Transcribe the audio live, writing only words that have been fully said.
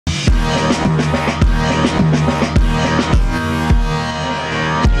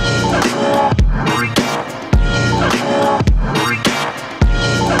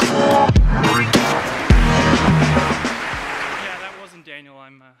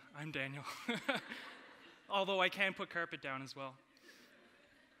I'm Daniel. Although I can put carpet down as well.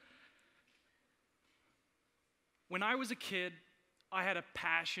 When I was a kid, I had a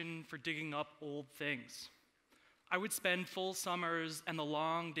passion for digging up old things. I would spend full summers and the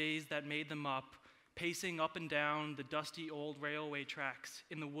long days that made them up pacing up and down the dusty old railway tracks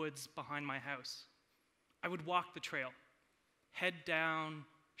in the woods behind my house. I would walk the trail, head down,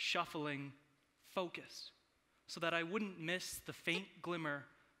 shuffling, focused, so that I wouldn't miss the faint glimmer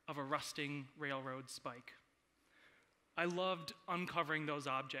of a rusting railroad spike. I loved uncovering those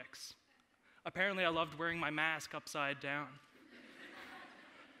objects. Apparently, I loved wearing my mask upside down.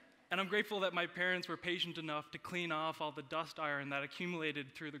 And I'm grateful that my parents were patient enough to clean off all the dust iron that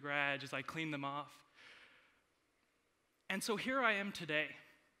accumulated through the garage as I cleaned them off. And so here I am today,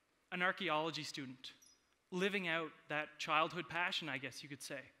 an archaeology student, living out that childhood passion, I guess you could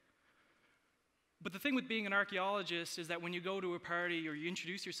say. But the thing with being an archaeologist is that when you go to a party or you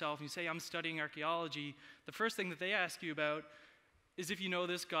introduce yourself and you say, I'm studying archaeology, the first thing that they ask you about is if you know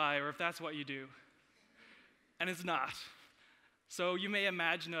this guy or if that's what you do. And it's not. So you may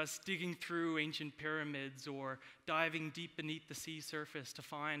imagine us digging through ancient pyramids or diving deep beneath the sea surface to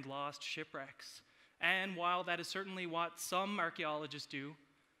find lost shipwrecks. And while that is certainly what some archaeologists do,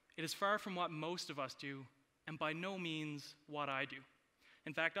 it is far from what most of us do, and by no means what I do.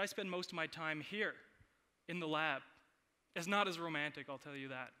 In fact, I spend most of my time here, in the lab. It's not as romantic, I'll tell you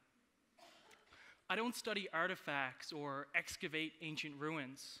that. I don't study artifacts or excavate ancient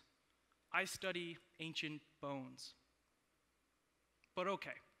ruins. I study ancient bones. But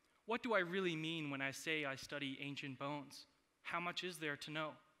okay, what do I really mean when I say I study ancient bones? How much is there to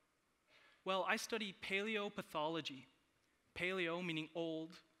know? Well, I study paleopathology. Paleo meaning old,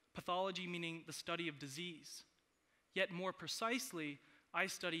 pathology meaning the study of disease. Yet more precisely, I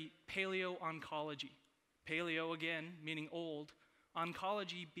study paleo-oncology. Paleo, again, meaning old,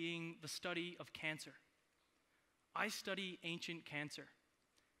 oncology being the study of cancer. I study ancient cancer,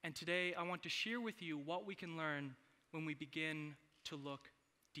 and today I want to share with you what we can learn when we begin to look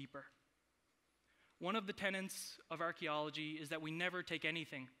deeper. One of the tenets of archaeology is that we never take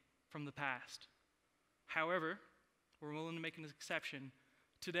anything from the past. However, we're willing to make an exception.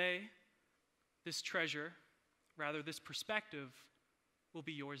 Today, this treasure, rather this perspective, will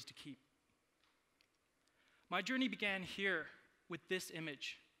be yours to keep. My journey began here with this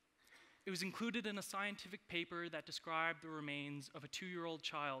image. It was included in a scientific paper that described the remains of a 2-year-old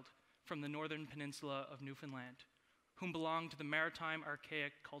child from the northern peninsula of Newfoundland, whom belonged to the maritime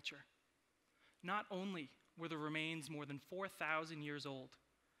archaic culture. Not only were the remains more than 4,000 years old,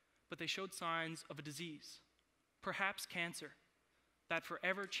 but they showed signs of a disease, perhaps cancer, that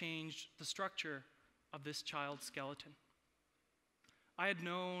forever changed the structure of this child's skeleton. I had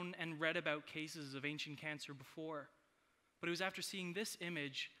known and read about cases of ancient cancer before, but it was after seeing this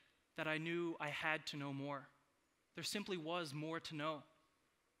image that I knew I had to know more. There simply was more to know.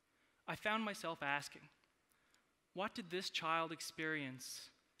 I found myself asking, what did this child experience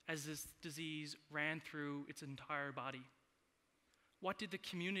as this disease ran through its entire body? What did the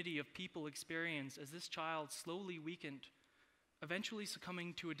community of people experience as this child slowly weakened, eventually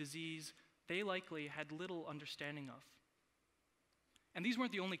succumbing to a disease they likely had little understanding of? And these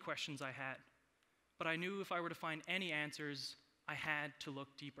weren't the only questions I had, but I knew if I were to find any answers, I had to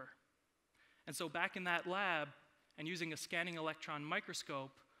look deeper. And so back in that lab, and using a scanning electron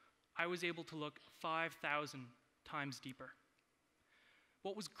microscope, I was able to look 5,000 times deeper.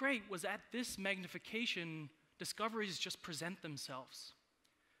 What was great was at this magnification, discoveries just present themselves.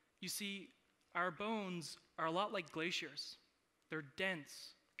 You see, our bones are a lot like glaciers. They're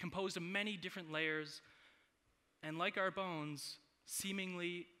dense, composed of many different layers, and like our bones,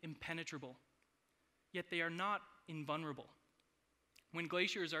 seemingly impenetrable. Yet they are not invulnerable. When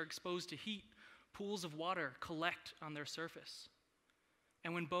glaciers are exposed to heat, pools of water collect on their surface.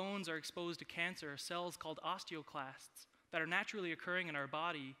 And when bones are exposed to cancer, cells called osteoclasts that are naturally occurring in our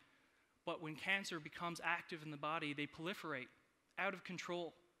body, but when cancer becomes active in the body, they proliferate out of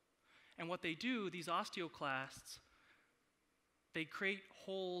control. And what they do, these osteoclasts, they create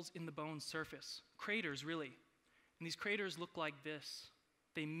holes in the bone's surface, craters really. And these craters look like this.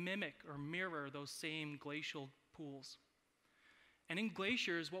 They mimic or mirror those same glacial pools. And in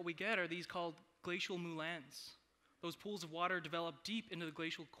glaciers, what we get are these called glacial moulins. Those pools of water develop deep into the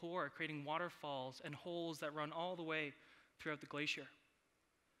glacial core, creating waterfalls and holes that run all the way throughout the glacier.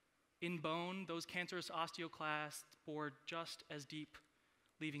 In bone, those cancerous osteoclasts bore just as deep,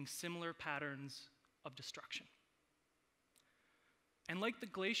 leaving similar patterns of destruction. And like the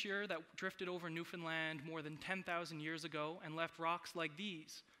glacier that drifted over Newfoundland more than 10,000 years ago and left rocks like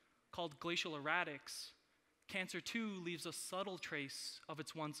these, called glacial erratics, cancer too leaves a subtle trace of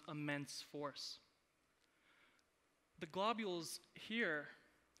its once immense force. The globules here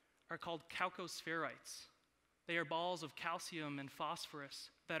are called calcospherites. They are balls of calcium and phosphorus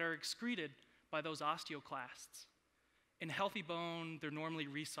that are excreted by those osteoclasts. In healthy bone, they're normally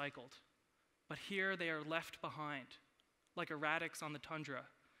recycled, but here they are left behind, like erratics on the tundra,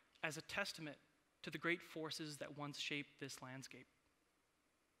 as a testament to the great forces that once shaped this landscape.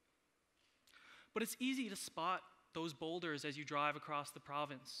 But it's easy to spot those boulders as you drive across the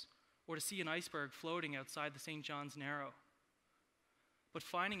province, or to see an iceberg floating outside the St. John's Narrow. But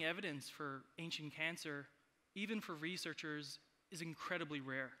finding evidence for ancient cancer, even for researchers, is incredibly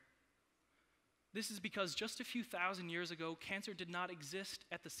rare. This is because just a few thousand years ago, cancer did not exist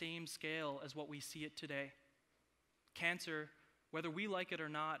at the same scale as what we see it today. Cancer, whether we like it or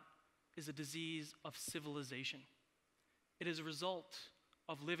not, is a disease of civilization. It is a result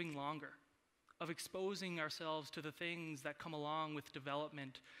of living longer, of exposing ourselves to the things that come along with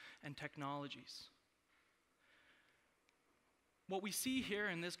development and technologies. What we see here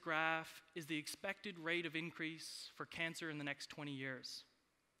in this graph is the expected rate of increase for cancer in the next 20 years.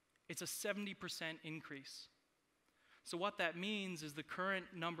 It's a 70% increase. So what that means is the current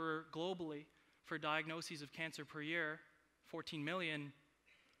number globally for diagnoses of cancer per year, 14 million,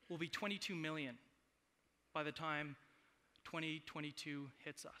 will be 22 million by the time 2022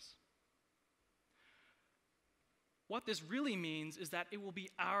 hits us. What this really means is that it will be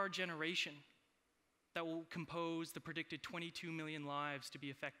our generation that will compose the predicted 22 million lives to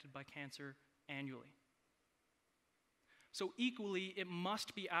be affected by cancer annually. So equally, it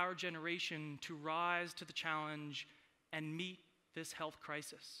must be our generation to rise to the challenge and meet this health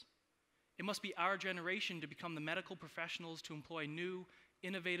crisis. It must be our generation to become the medical professionals to employ new,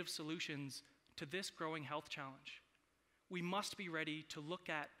 innovative solutions to this growing health challenge. We must be ready to look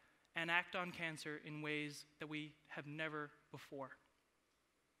at and act on cancer in ways that we have never before.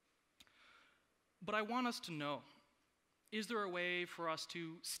 But I want us to know, is there a way for us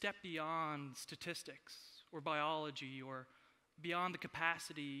to step beyond statistics or biology or beyond the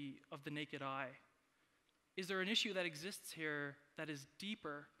capacity of the naked eye? Is there an issue that exists here that is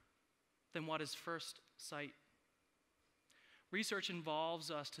deeper than what is first sight? Research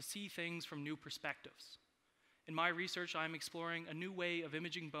involves us to see things from new perspectives. In my research, I'm exploring a new way of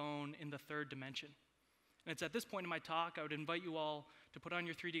imaging bone in the third dimension. And it's at this point in my talk I would invite you all to put on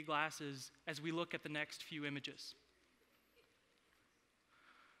your 3D glasses as we look at the next few images.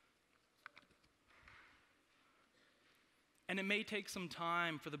 And it may take some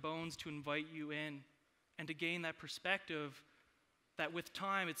time for the bones to invite you in and to gain that perspective that with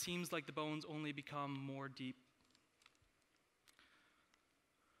time it seems like the bones only become more deep.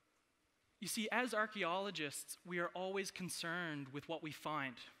 You see, as archaeologists, we are always concerned with what we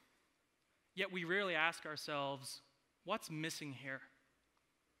find. Yet we rarely ask ourselves, what's missing here?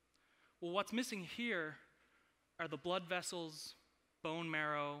 Well, what's missing here are the blood vessels, bone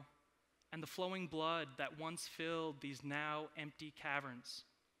marrow, and the flowing blood that once filled these now empty caverns.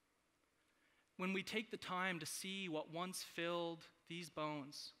 When we take the time to see what once filled these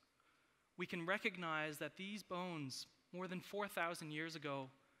bones, we can recognize that these bones, more than 4,000 years ago,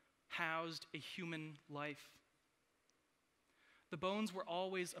 housed a human life. The bones were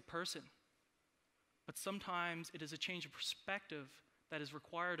always a person, but sometimes it is a change of perspective that is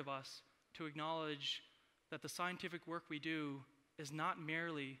required of us to acknowledge that the scientific work we do is not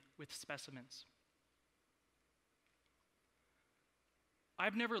merely with specimens.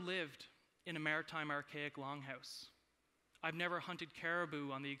 I've never lived in a maritime archaic longhouse. I've never hunted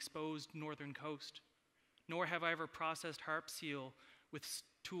caribou on the exposed northern coast, nor have I ever processed harp seal with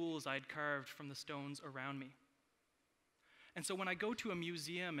tools I'd carved from the stones around me. And so when I go to a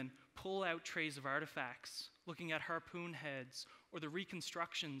museum and pull out trays of artifacts, looking at harpoon heads or the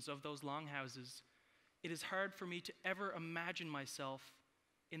reconstructions of those longhouses, it is hard for me to ever imagine myself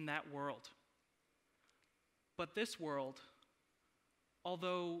in that world. But this world,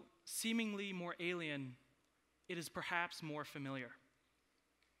 although seemingly more alien, it is perhaps more familiar.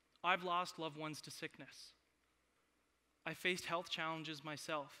 I've lost loved ones to sickness. I faced health challenges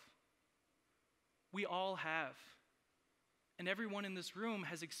myself. We all have. And everyone in this room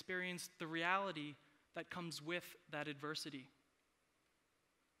has experienced the reality that comes with that adversity.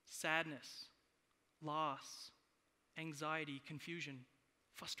 Sadness, loss, anxiety, confusion,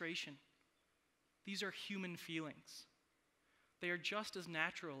 frustration. These are human feelings. They are just as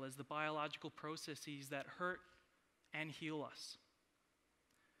natural as the biological processes that hurt and heal us.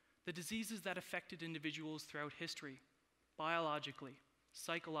 the diseases that affected individuals throughout history, biologically,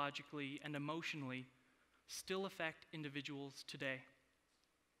 psychologically, and emotionally, still affect individuals today.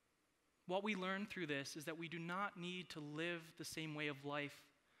 What we learn through this is that we do not need to live the same way of life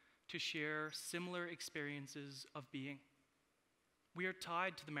to share similar experiences of being. We are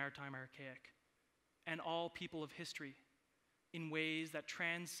tied to the maritime archaic and all people of history in ways that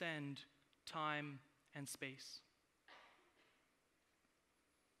transcend time and space.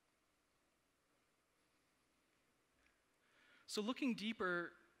 So looking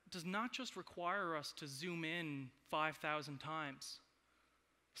deeper does not just require us to zoom in 5,000 times.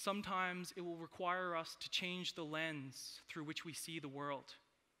 Sometimes it will require us to change the lens through which we see the world,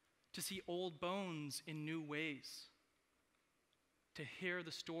 to see old bones in new ways, to hear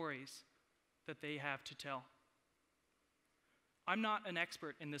the stories that they have to tell. I'm not an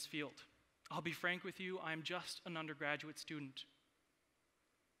expert in this field. I'll be frank with you, I'm just an undergraduate student.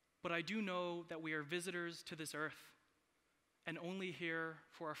 But I do know that we are visitors to this earth and only here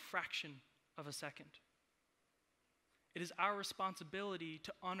for a fraction of a second. It is our responsibility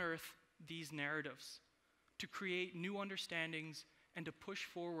to unearth these narratives, to create new understandings, and to push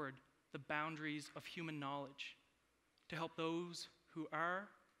forward the boundaries of human knowledge, to help those who are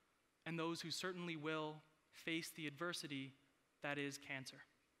and those who certainly will face the adversity that is cancer.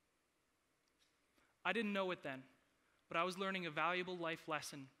 I didn't know it then, but I was learning a valuable life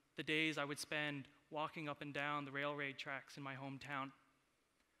lesson the days I would spend walking up and down the railway tracks in my hometown.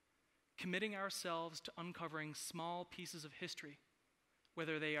 Committing ourselves to uncovering small pieces of history,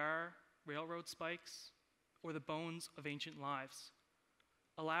 whether they are railroad spikes or the bones of ancient lives,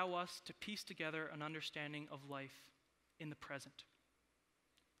 allow us to piece together an understanding of life in the present.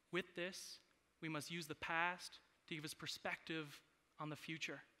 With this, we must use the past to give us perspective on the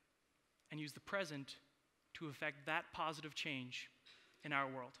future and use the present to effect that positive change in our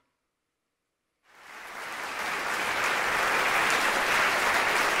world.